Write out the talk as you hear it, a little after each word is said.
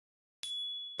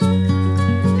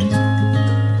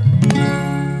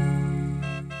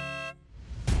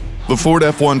The Ford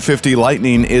F-150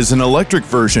 Lightning is an electric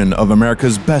version of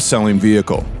America's best-selling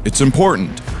vehicle. It's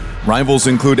important. Rivals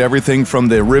include everything from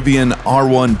the Rivian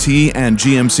R1T and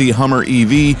GMC Hummer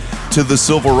EV to the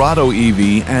Silverado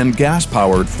EV and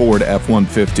gas-powered Ford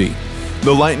F-150.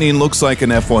 The Lightning looks like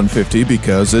an F-150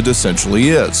 because it essentially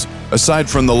is. Aside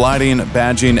from the lighting,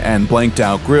 badging, and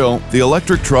blanked-out grille, the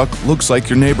electric truck looks like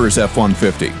your neighbor's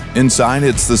F-150. Inside,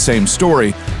 it's the same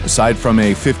story, aside from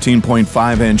a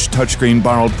 15.5-inch touchscreen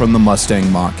borrowed from the Mustang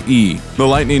Mach-E. The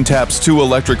Lightning taps 2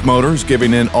 electric motors,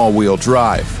 giving it all-wheel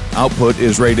drive. Output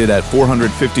is rated at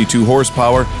 452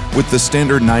 horsepower with the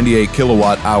standard 98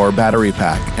 kilowatt-hour battery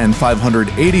pack and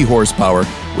 580 horsepower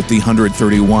with the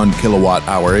 131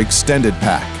 kilowatt-hour extended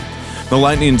pack. The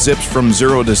Lightning zips from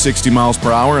 0 to 60 miles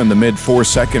per hour in the mid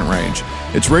 4-second range.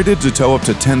 It's rated to tow up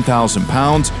to 10,000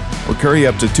 pounds or carry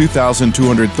up to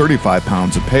 2,235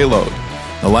 pounds of payload.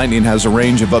 The Lightning has a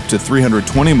range of up to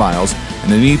 320 miles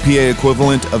and an EPA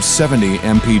equivalent of 70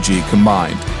 mpg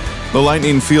combined. The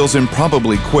Lightning feels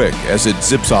improbably quick as it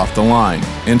zips off the line.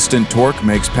 Instant torque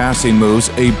makes passing moves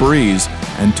a breeze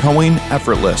and towing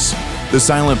effortless. The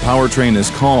silent powertrain is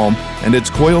calm, and its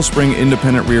coil spring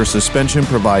independent rear suspension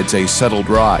provides a settled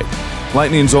ride.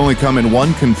 Lightnings only come in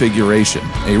one configuration,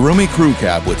 a roomy crew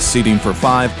cab with seating for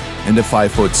 5 and a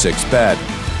 5'6" bed.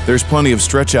 There's plenty of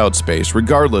stretch-out space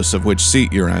regardless of which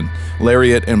seat you're in.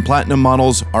 Lariat and Platinum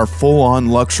models are full-on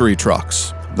luxury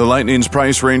trucks. The Lightning's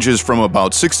price ranges from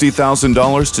about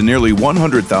 $60,000 to nearly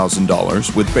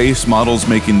 $100,000, with base models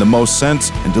making the most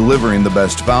sense and delivering the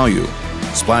best value.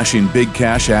 Splashing big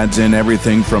cash adds in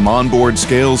everything from onboard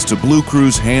scales to Blue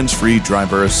Cruise hands-free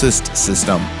driver assist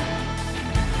system.